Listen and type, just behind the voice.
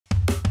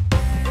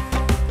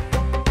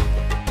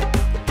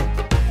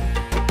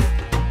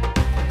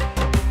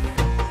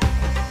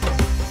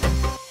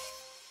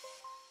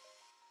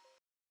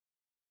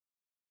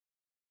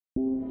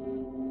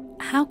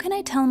how can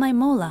I tell my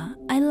Mawla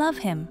I love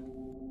him?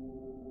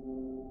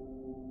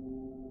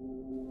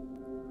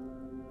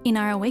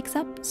 Inara wakes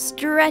up,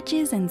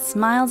 stretches, and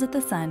smiles at the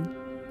sun.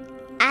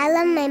 I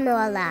love my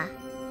Mawla.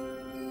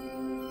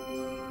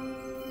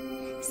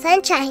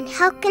 Sunshine,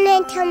 how can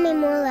I tell my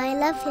Mawla I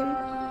love him?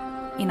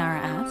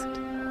 Inara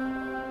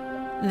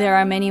asked. There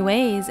are many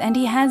ways, and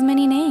he has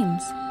many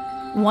names.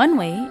 One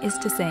way is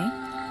to say,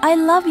 I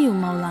love you,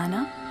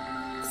 Mawlana,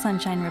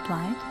 Sunshine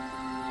replied.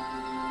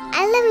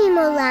 I love you,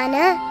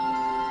 Mawlana,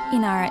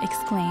 Inara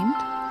exclaimed.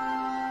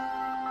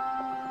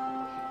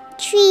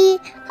 Tree,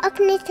 how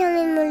can I tell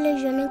my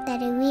Mawla that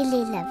I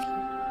really love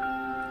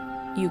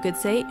him? You could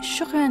say,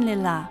 Shukran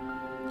lillah,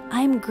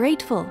 I am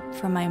grateful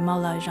for my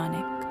Mawla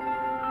Janik.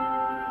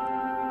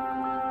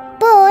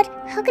 Bird,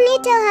 how can I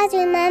tell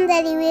Hazar Imam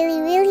that I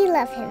really, really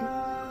love him?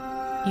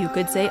 You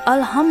could say,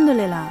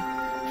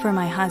 Alhamdulillah, for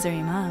my Hazar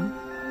Imam.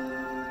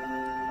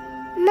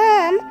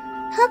 Mom,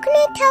 how can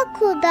I tell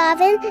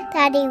Kuldavin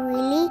that I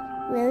really,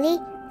 really,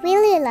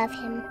 really love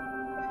him?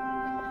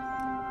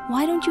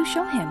 Why don't you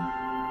show him?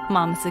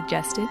 Mom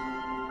suggested.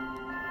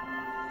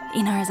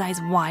 Inara's eyes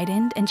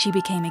widened and she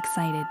became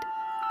excited.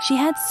 She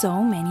had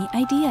so many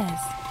ideas.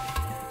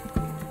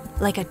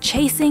 Like a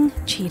chasing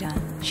cheetah,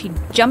 she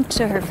jumped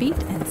to her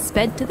feet and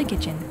sped to the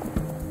kitchen.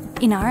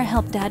 Inara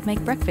helped Dad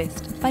make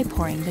breakfast by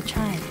pouring the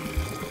chai.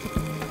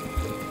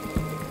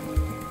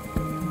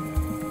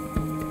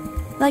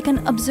 Like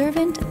an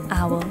observant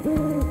owl,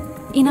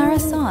 Inara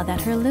saw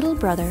that her little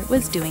brother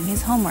was doing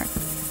his homework.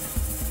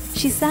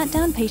 She sat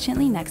down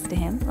patiently next to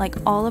him, like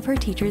all of her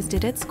teachers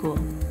did at school,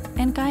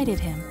 and guided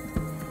him.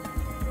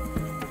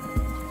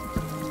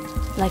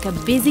 Like a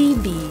busy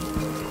bee,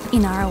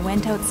 Inara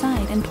went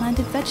outside and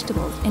planted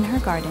vegetables in her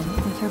garden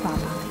with her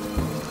papa.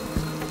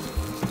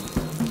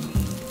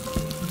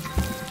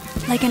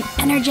 Like an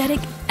energetic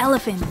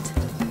elephant,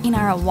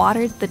 Inara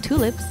watered the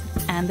tulips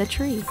and the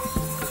tree.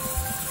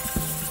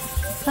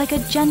 Like a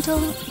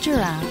gentle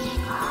giraffe,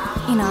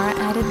 Inara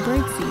added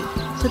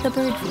birdseed to the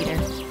bird feeder.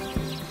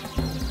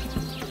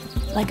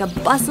 Like a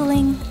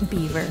bustling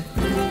beaver,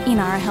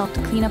 Inara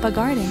helped clean up a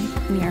garden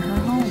near her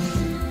home.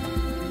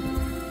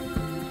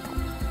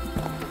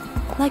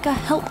 Like a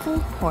helpful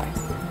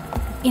horse,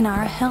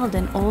 Inara held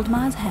an old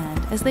ma's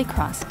hand as they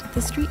crossed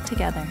the street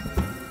together.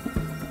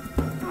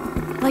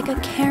 Like a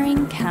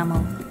caring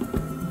camel,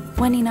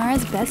 when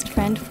Inara's best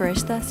friend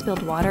Farishta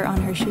spilled water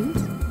on her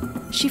shoes,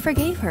 she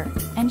forgave her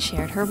and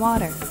shared her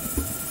water.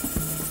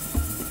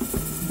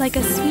 Like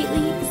a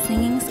sweetly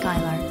singing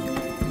skylark,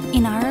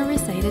 Inara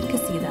recited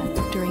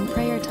Qasida during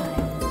prayer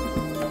time.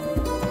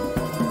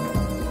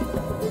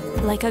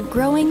 Like a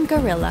growing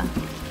gorilla,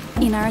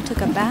 Inara took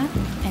a bath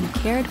and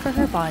cared for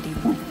her body.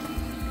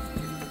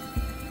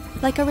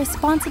 Like a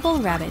responsible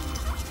rabbit,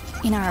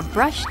 Inara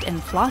brushed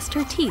and flossed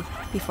her teeth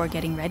before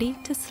getting ready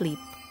to sleep.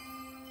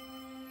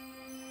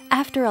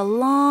 After a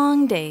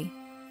long day,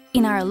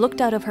 Inara looked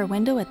out of her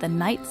window at the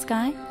night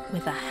sky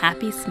with a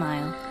happy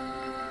smile.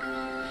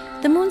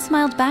 The moon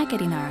smiled back at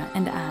Inara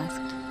and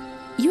asked,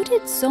 "You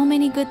did so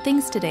many good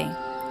things today.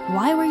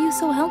 Why were you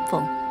so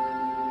helpful?"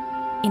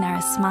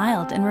 Inara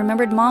smiled and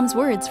remembered Mom's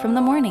words from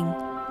the morning.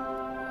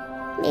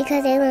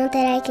 Because I learned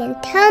that I can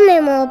tell my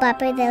little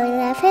Papa that I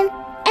love him,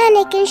 and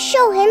I can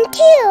show him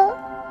too.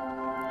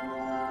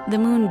 The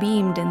moon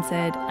beamed and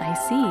said, "I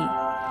see.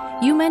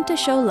 You meant to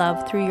show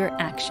love through your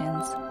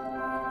actions.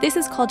 This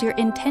is called your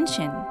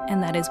intention,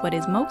 and that is what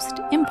is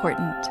most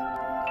important."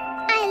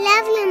 I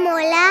love you,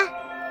 Mawla,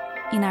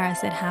 Inara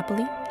said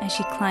happily as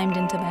she climbed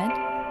into bed.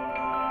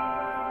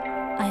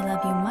 "I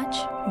love you much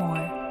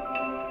more,"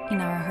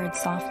 Inara heard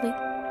softly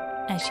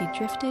as she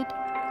drifted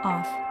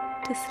off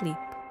to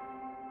sleep.